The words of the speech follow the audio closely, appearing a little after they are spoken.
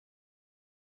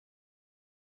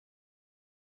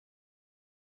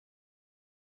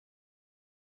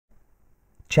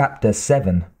Chapter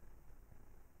 7.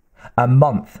 A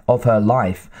month of her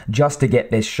life just to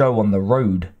get this show on the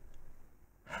road.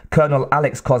 Colonel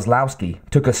Alex Kozlowski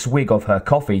took a swig of her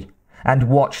coffee and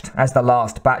watched as the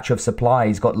last batch of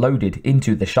supplies got loaded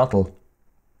into the shuttle.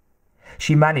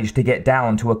 She managed to get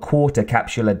down to a quarter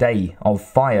capsule a day of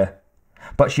fire,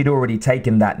 but she'd already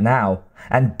taken that now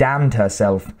and damned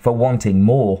herself for wanting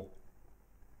more.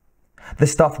 The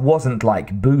stuff wasn't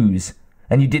like booze,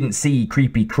 and you didn't see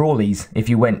creepy crawlies if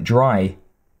you went dry.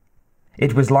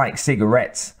 It was like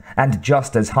cigarettes, and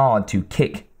just as hard to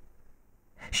kick.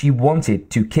 She wanted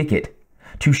to kick it,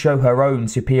 to show her own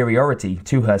superiority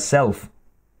to herself,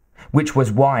 which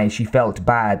was why she felt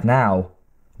bad now,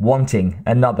 wanting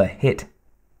another hit.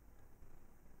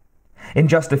 In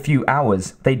just a few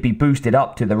hours, they'd be boosted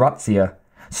up to the Razzia,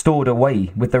 stored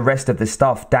away with the rest of the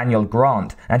stuff Daniel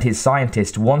Grant and his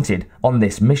scientists wanted on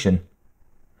this mission,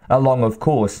 along, of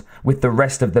course, with the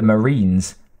rest of the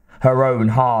Marines, her own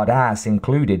hard ass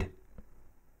included.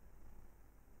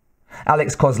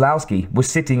 Alex Kozlowski was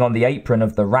sitting on the apron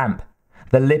of the ramp,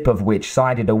 the lip of which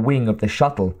sided a wing of the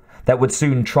shuttle that would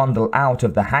soon trundle out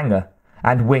of the hangar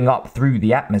and wing up through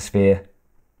the atmosphere.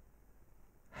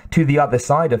 To the other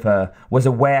side of her was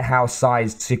a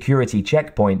warehouse-sized security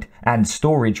checkpoint and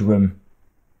storage room.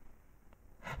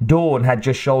 Dawn had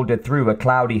just shouldered through a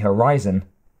cloudy horizon.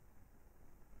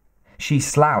 She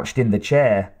slouched in the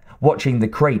chair, watching the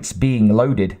crates being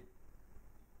loaded.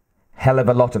 Hell of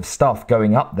a lot of stuff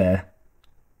going up there.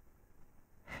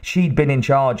 She'd been in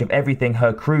charge of everything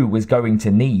her crew was going to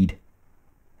need.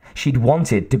 She'd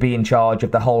wanted to be in charge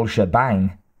of the whole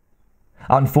shebang.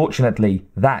 Unfortunately,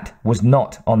 that was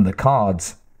not on the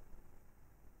cards.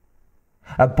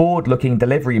 A bored-looking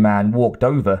delivery man walked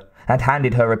over and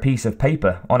handed her a piece of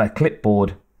paper on a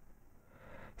clipboard.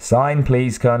 "Sign,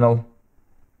 please, Colonel."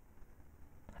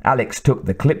 Alex took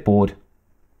the clipboard.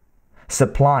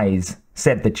 "Supplies,"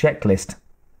 said the checklist.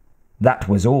 That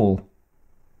was all.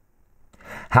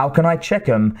 "How can I check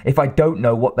 'em if I don't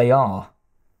know what they are?"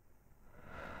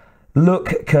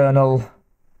 "Look, Colonel,"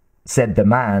 said the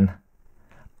man,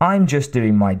 "I'm just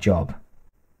doing my job.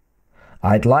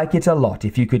 I'd like it a lot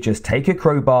if you could just take a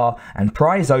crowbar and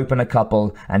prise open a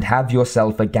couple and have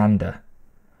yourself a gander.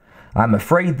 I'm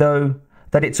afraid, though,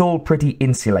 that it's all pretty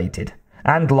insulated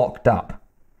and locked up,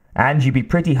 and you'd be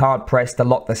pretty hard-pressed to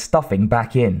lock the stuffing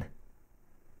back in."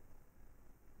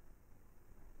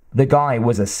 The guy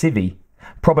was a civvy,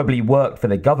 probably worked for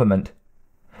the government.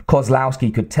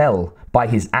 Kozlowski could tell by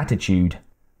his attitude.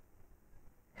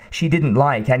 She didn't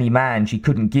like any man she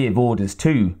couldn't give orders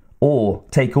to or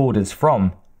take orders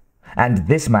from, and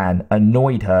this man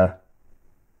annoyed her.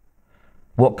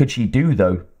 What could she do,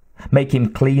 though? Make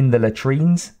him clean the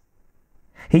latrines?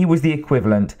 He was the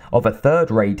equivalent of a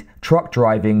third-rate,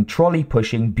 truck-driving,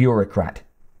 trolley-pushing bureaucrat.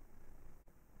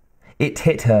 It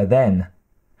hit her then.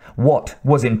 What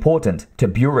was important to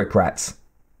bureaucrats?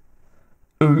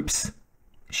 "Oops,"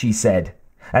 she said,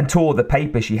 and tore the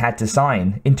paper she had to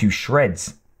sign into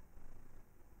shreds.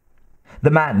 The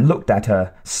man looked at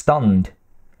her, stunned.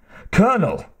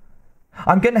 "Colonel,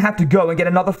 I'm going to have to go and get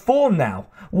another form now.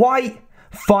 Why?"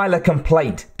 "File a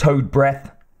complaint, toad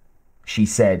breath," she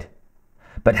said.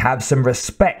 "But have some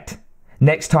respect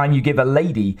next time you give a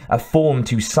lady a form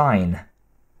to sign."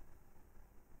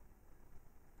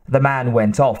 The man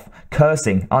went off,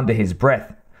 cursing under his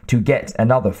breath, to get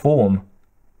another form.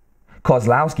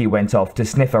 Kozlowski went off to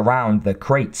sniff around the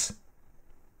crates.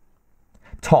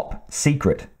 "Top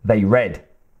secret," they read.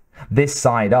 "This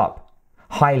side up.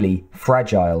 Highly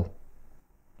fragile."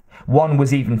 One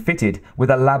was even fitted with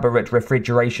elaborate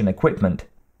refrigeration equipment.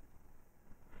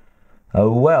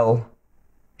 "Oh well,"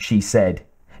 she said,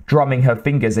 drumming her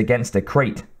fingers against a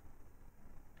crate.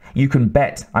 "You can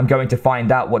bet I'm going to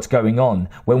find out what's going on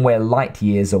when we're light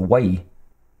years away."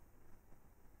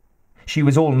 She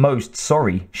was almost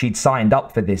sorry she'd signed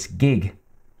up for this gig.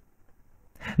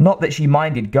 Not that she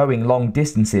minded going long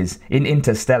distances in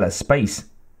interstellar space.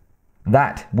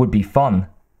 That would be fun.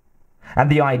 And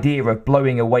the idea of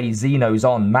blowing away Xenos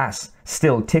en masse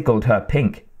still tickled her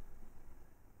pink.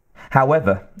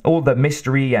 However, all the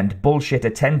mystery and bullshit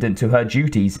attendant to her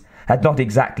duties had not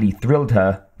exactly thrilled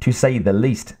her, to say the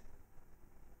least.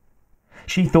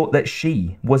 She thought that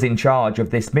she was in charge of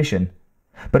this mission,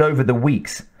 but over the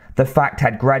weeks, the fact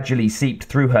had gradually seeped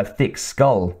through her thick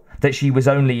skull that she was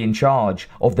only in charge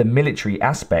of the military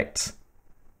aspects.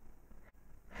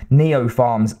 Neo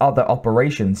Farm's other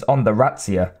operations on the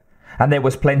Razzia, and there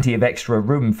was plenty of extra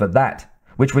room for that,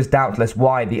 which was doubtless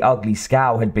why the ugly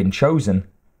scow had been chosen,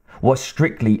 was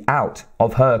strictly out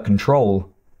of her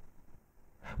control.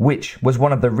 Which was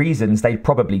one of the reasons they'd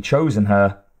probably chosen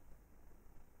her.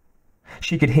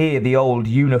 She could hear the old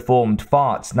uniformed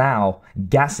farts now,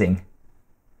 gassing.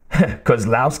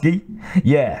 Kozlowski?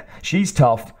 Yeah, she's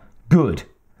tough, good,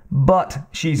 but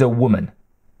she's a woman.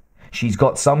 She's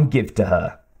got some give to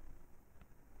her.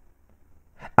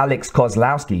 Alex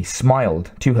Kozlowski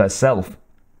smiled to herself.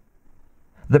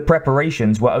 The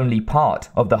preparations were only part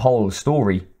of the whole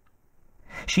story.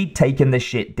 She'd taken the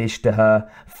shit dish to her,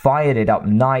 fired it up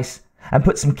nice, and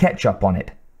put some ketchup on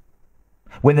it.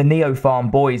 When the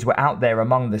Neofarm boys were out there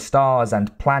among the stars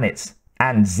and planets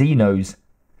and Xenos,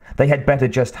 they had better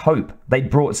just hope they'd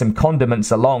brought some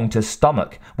condiments along to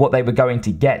stomach what they were going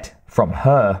to get from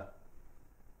her.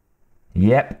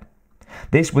 Yep,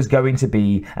 this was going to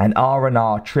be an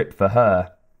R&R trip for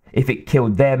her, if it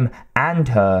killed them and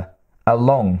her,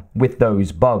 along with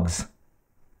those bugs.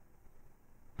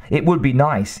 It would be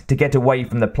nice to get away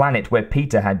from the planet where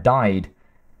Peter had died.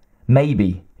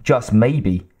 Maybe, just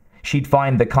maybe, she'd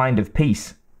find the kind of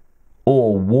peace,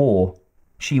 or war,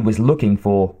 she was looking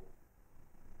for.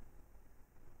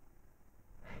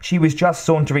 She was just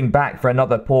sauntering back for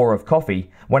another pour of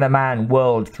coffee when a man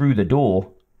whirled through the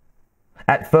door.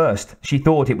 At first, she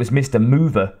thought it was Mr.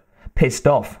 Mover, pissed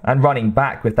off and running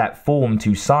back with that form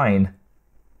to sign.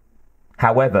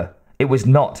 However, it was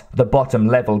not the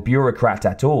bottom-level bureaucrat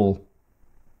at all.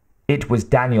 It was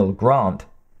Daniel Grant.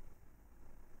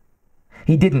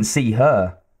 He didn't see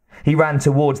her. He ran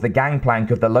towards the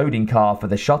gangplank of the loading car for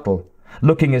the shuttle,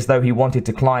 looking as though he wanted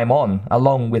to climb on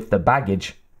along with the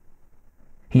baggage.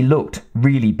 He looked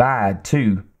really bad,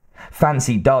 too.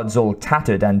 Fancy duds all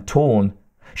tattered and torn,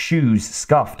 shoes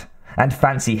scuffed, and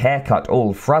fancy haircut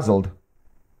all frazzled.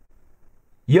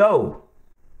 "Yo!"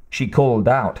 she called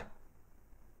out.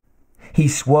 He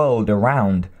swirled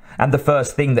around, and the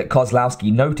first thing that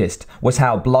Kozlowski noticed was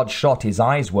how bloodshot his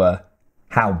eyes were,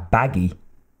 how baggy.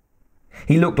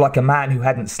 He looked like a man who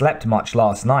hadn't slept much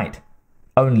last night,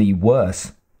 only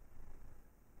worse.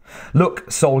 "Look,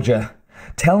 soldier,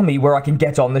 tell me where I can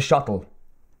get on the shuttle."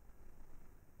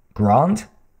 "Grant?"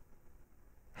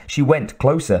 She went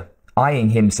closer,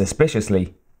 eyeing him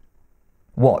suspiciously.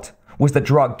 What, was the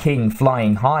drug king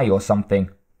flying high or something?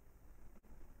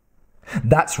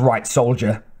 "That's right,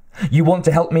 soldier. You want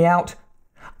to help me out?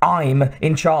 I'm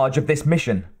in charge of this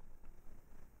mission."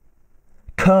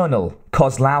 "Colonel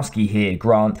Kozlowski here,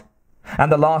 Grant. And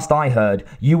the last I heard,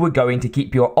 you were going to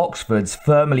keep your Oxfords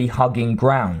firmly hugging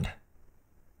ground."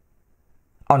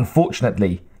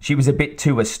 Unfortunately, she was a bit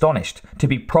too astonished to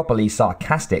be properly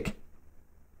sarcastic.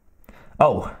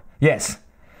 "Oh, yes.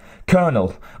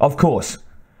 Colonel, of course.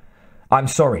 I'm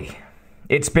sorry.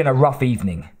 It's been a rough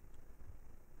evening."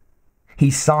 He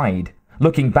sighed,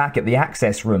 looking back at the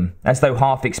access room, as though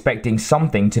half expecting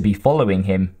something to be following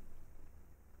him.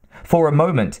 For a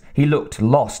moment, he looked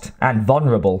lost and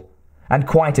vulnerable, and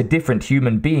quite a different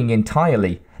human being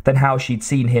entirely than how she'd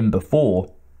seen him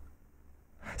before.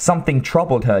 Something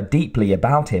troubled her deeply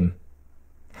about him.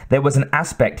 There was an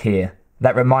aspect here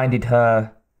that reminded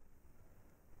her...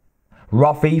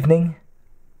 Rough evening?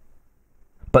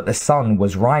 But the sun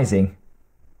was rising.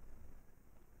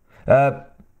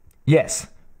 Yes."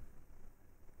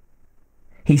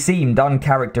 He seemed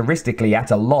uncharacteristically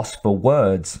at a loss for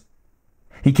words.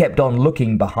 He kept on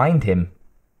looking behind him.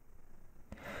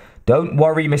 "Don't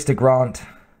worry, Mr. Grant.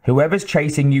 Whoever's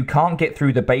chasing you can't get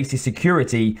through the base's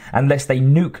security unless they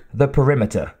nuke the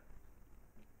perimeter."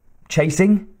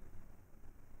 "Chasing?"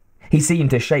 He seemed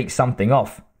to shake something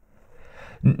off.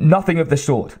 "Nothing of the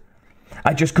sort.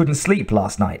 I just couldn't sleep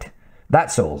last night.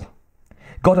 That's all.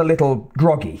 Got a little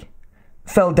groggy.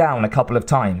 Fell down a couple of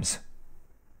times."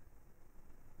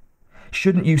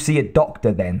 "Shouldn't you see a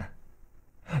doctor then?"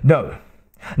 No,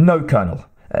 Colonel.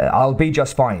 I'll be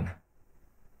just fine."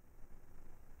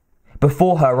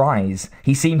 Before her eyes,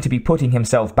 he seemed to be putting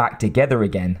himself back together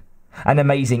again, an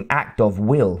amazing act of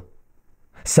will.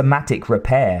 Somatic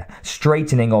repair,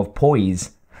 straightening of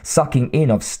poise, sucking in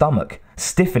of stomach,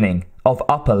 stiffening of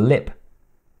upper lip.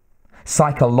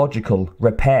 Psychological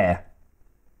repair.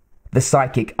 The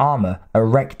psychic armor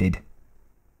erected.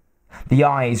 The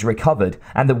eyes recovered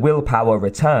and the willpower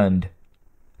returned.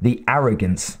 The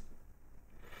arrogance.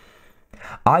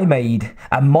 "I made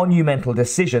a monumental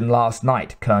decision last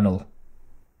night, Colonel."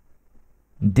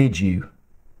 "Did you?"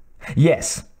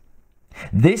 "Yes.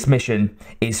 This mission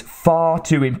is far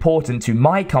too important to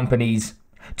my companies,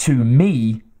 to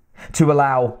me, to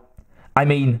allow,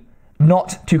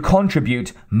 not to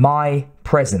contribute my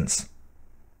presence.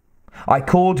 I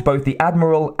called both the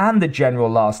Admiral and the General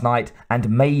last night and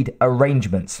made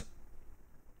arrangements.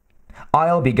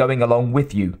 I'll be going along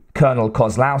with you, Colonel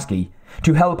Kozlowski,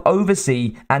 to help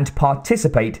oversee and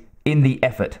participate in the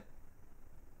effort."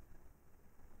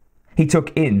 He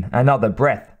took in another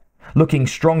breath, looking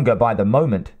stronger by the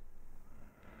moment.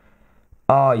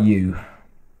 Are you?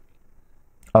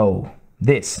 Oh,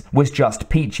 this was just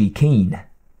peachy keen.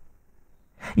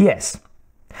 Yes.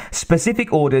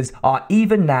 Specific orders are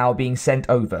even now being sent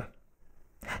over.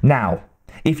 Now,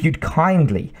 if you'd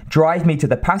kindly drive me to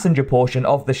the passenger portion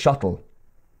of the shuttle.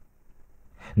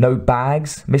 No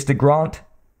bags, Mr. Grant?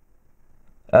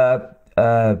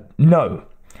 No.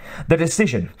 The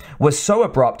decision was so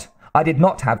abrupt I did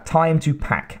not have time to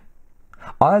pack.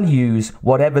 I'll use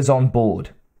whatever's on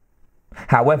board.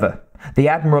 However, the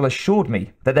Admiral assured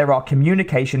me that there are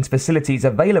communications facilities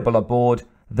available aboard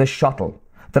the shuttle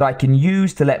that I can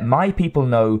use to let my people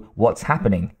know what's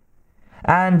happening,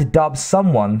 and dub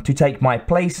someone to take my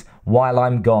place while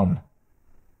I'm gone.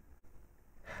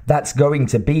 That's going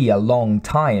to be a long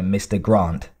time, Mr.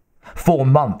 Grant. 4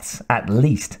 months at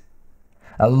least.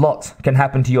 A lot can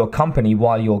happen to your company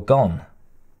while you're gone.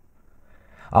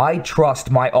 I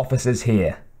trust my officers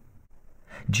here,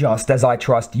 just as I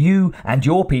trust you and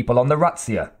your people on the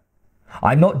Razzia.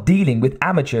 I'm not dealing with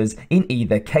amateurs in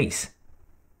either case.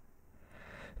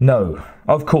 No,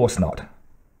 of course not.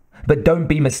 But don't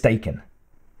be mistaken.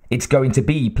 It's going to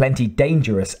be plenty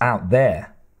dangerous out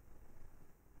there.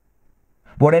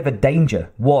 Whatever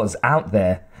danger was out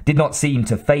there did not seem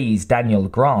to faze Daniel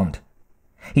Grant.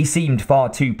 He seemed far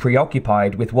too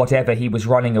preoccupied with whatever he was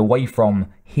running away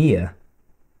from here.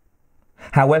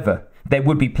 However, there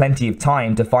would be plenty of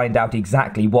time to find out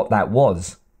exactly what that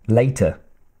was later.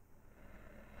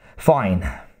 Fine.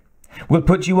 We'll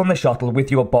put you on the shuttle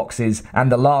with your boxes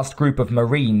and the last group of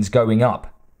Marines going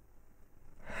up.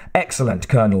 Excellent,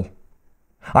 Colonel.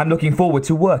 I'm looking forward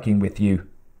to working with you.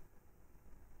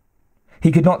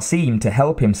 He could not seem to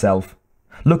help himself,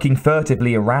 looking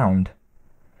furtively around.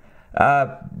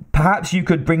 Perhaps you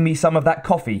could bring me some of that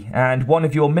coffee and one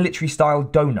of your military-style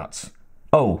donuts.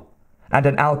 Oh, and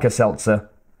an Alka-Seltzer.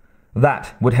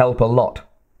 That would help a lot.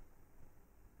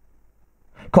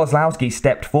 Kozlowski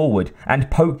stepped forward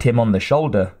and poked him on the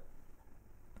shoulder.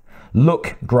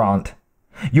 Look, Grant,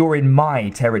 you're in my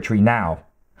territory now.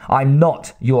 I'm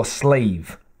not your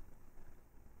slave.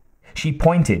 She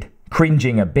pointed,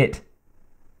 cringing a bit.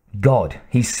 God,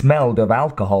 he smelled of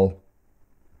alcohol.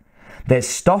 There's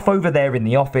stuff over there in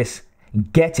the office.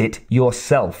 Get it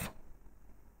yourself.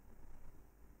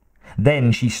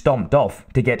 Then she stomped off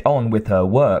to get on with her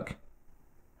work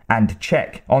and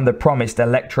check on the promised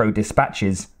electro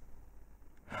dispatches.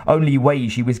 Only way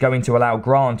she was going to allow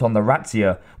Grant on the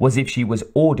Razzia was if she was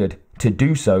ordered to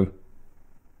do so.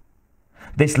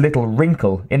 This little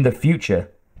wrinkle in the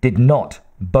future did not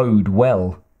bode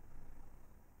well.